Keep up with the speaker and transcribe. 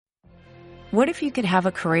What if you could have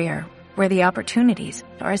a career where the opportunities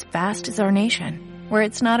are as vast as our nation, where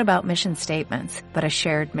it's not about mission statements, but a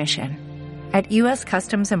shared mission? At U.S.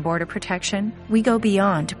 Customs and Border Protection, we go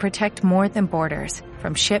beyond to protect more than borders,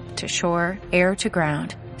 from ship to shore, air to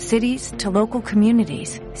ground, cities to local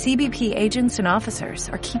communities. CBP agents and officers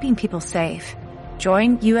are keeping people safe.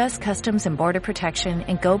 Join U.S. Customs and Border Protection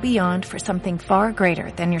and go beyond for something far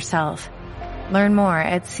greater than yourself. Learn more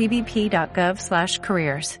at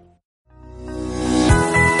cbp.gov/careers.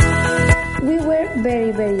 We were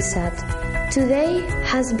very sad. Today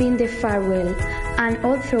has been the farewell, and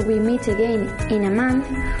although we meet again in a month,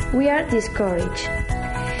 we are discouraged.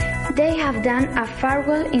 They have done a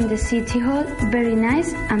farewell in the city hall, very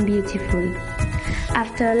nice and beautiful.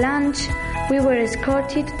 After lunch, we were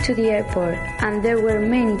escorted to the airport, and there were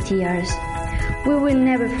many tears. We will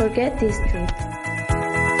never forget this trip.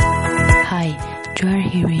 Hi, you are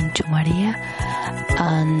hearing to Maria,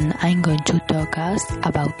 and I'm going to talk us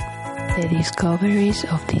about the discoveries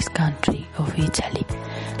of this country, of Italy.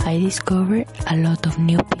 I discovered a lot of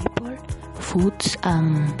new people, foods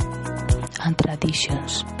and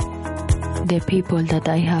traditions. The people that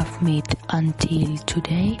I have met until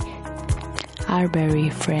today are very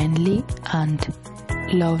friendly and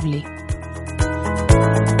lovely.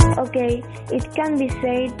 Okay, it can be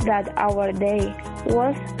said that our day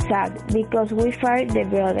was sad because we fired the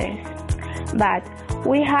brothers. But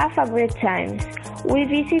we have a great time. We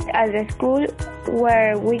visit at the school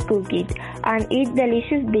where we cook it and eat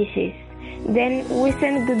delicious dishes. Then we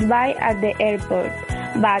say goodbye at the airport,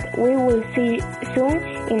 but we will see soon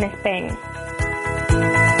in Spain.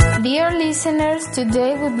 Dear listeners,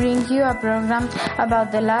 today we bring you a program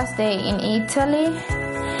about the last day in Italy.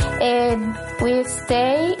 We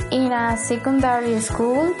stay in a secondary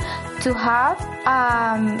school to have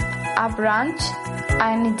a branch,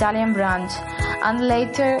 an Italian branch, and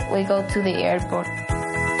later we go to the airport.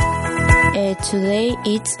 Today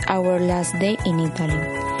it's our last day in Italy.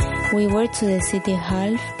 We went to the city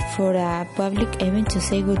hall for a public event to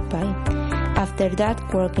say goodbye. After that,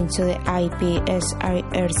 working to the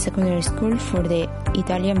IPSIR secondary school for the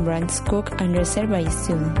Italian branch cook and reserved by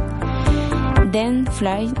student. Then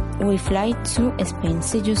we fly to Spain.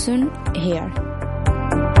 See you soon here.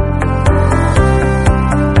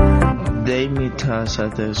 They meet us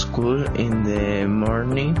at the school in the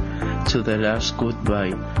morning to the last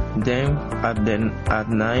goodbye. Then at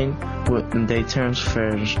 9 they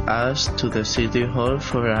transfer us to the city hall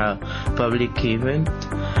for a public event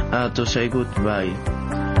to say goodbye.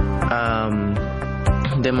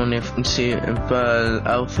 The municipal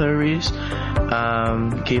authorities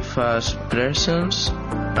give us presents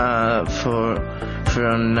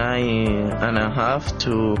from 9:30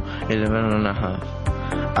 to 11:30.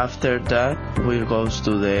 After that, we go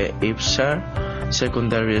to the IPSAR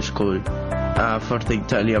secondary school for the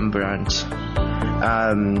Italian branch.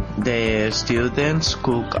 The students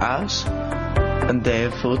cook us, and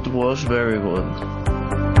the food was very good.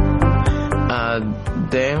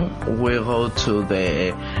 Then we go to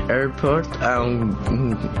the airport and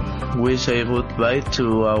we say goodbye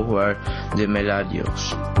to our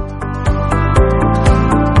gemelarios.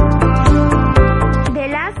 The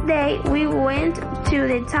last day we went to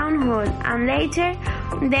the town hall, and later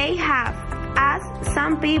they have asked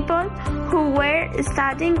some people who were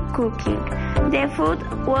starting cooking. The food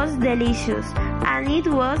was delicious and it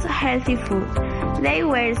was healthy food. They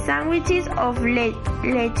were sandwiches of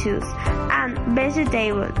lettuce and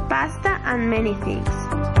vegetable, pasta and many things.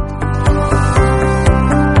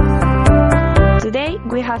 Today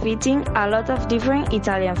we have eaten a lot of different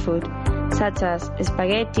Italian food, such as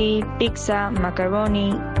spaghetti, pizza,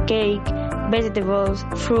 macaroni, cake, vegetables,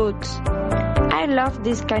 fruits. I love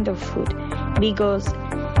this kind of food because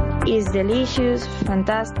it's delicious,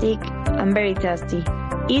 fantastic and very tasty.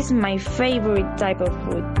 It's my favorite type of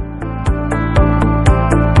food.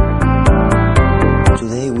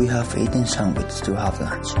 Today we have eaten sandwiches to have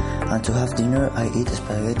lunch, and to have dinner I eat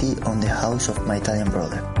spaghetti on the house of my Italian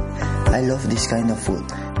brother. I love this kind of food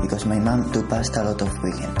because my mom do pasta a lot of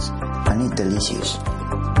weekends, and it's delicious.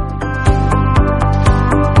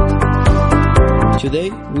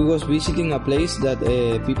 Today we was visiting a place that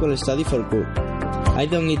people study for cook. I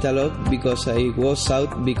don't eat a lot because I was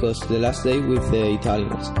out because the last day with the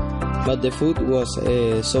Italians, but the food was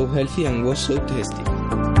so healthy and was so tasty.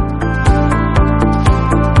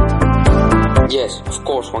 Yes, of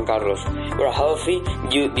course, Juan Carlos. We are healthy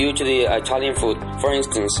due to the Italian food. For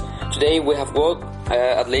instance, today we have walked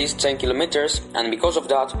at least 10 kilometers, and because of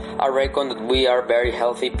that, I reckon that we are very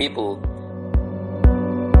healthy people.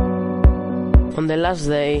 On the last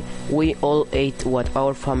day, we all ate what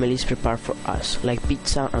our families prepared for us, like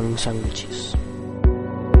pizza and sandwiches.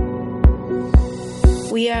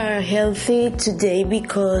 We are healthy today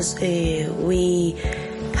because we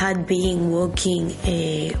had been walking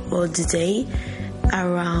all the day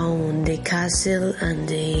around the castle and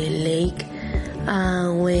the lake,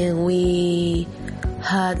 and when we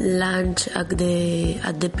had lunch at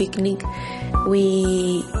the picnic,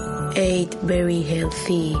 we ate very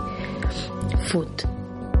healthy food.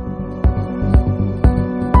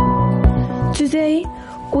 Today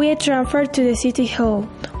we transferred to the city hall.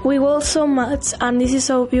 We walked so much and this is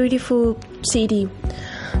a beautiful city.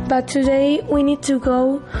 But today we need to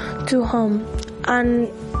go to home, and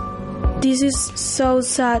this is so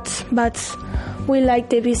sad, but we like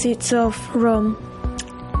the visits of Rome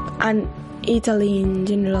and Italy in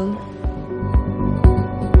general.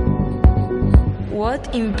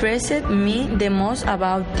 What impressed me the most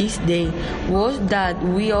about this day was that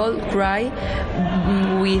we all cried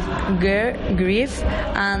with grief,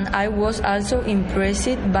 and I was also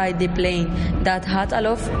impressed by the plane that had a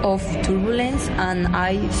lot of turbulence, and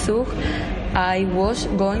I thought I was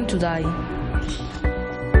going to die.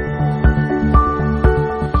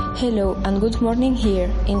 Hello and good morning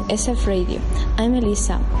here in SF Radio. I'm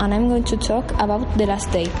Elisa and I'm going to talk about the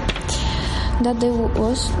last day. That day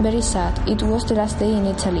was very sad. It was the last day in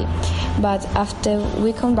Italy. But after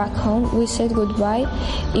we come back home, we said goodbye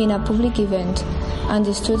in a public event, and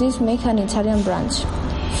the students make an Italian branch.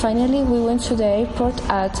 Finally, we went to the airport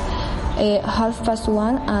at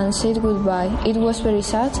 1:30 and said goodbye. It was very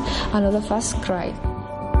sad and all of us cried.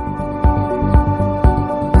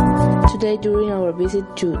 Today, during our visit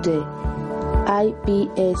to the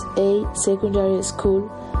IPSA secondary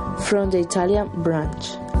school from the Italian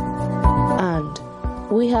branch, and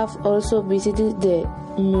we have also visited the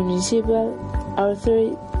municipal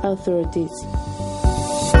authorities.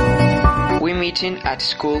 We meeting at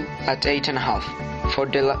school at 8:30 for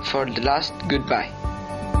the last goodbye.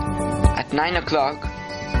 At 9 o'clock,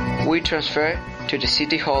 we transfer to the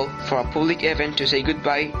city hall for a public event to say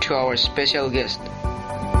goodbye to our special guest.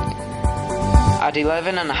 At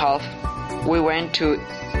 11:30, we went to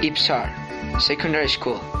Ipsar secondary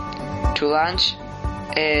school to lunch,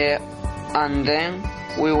 and then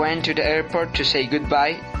we went to the airport to say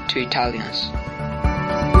goodbye to Italians.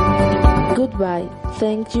 Goodbye.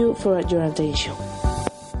 Thank you for your attention.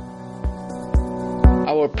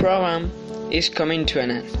 Our program is coming to an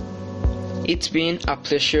end. It's been a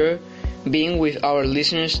pleasure being with our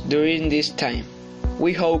listeners during this time.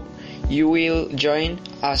 We hope you will join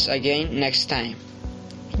us again next time.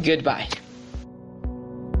 Goodbye.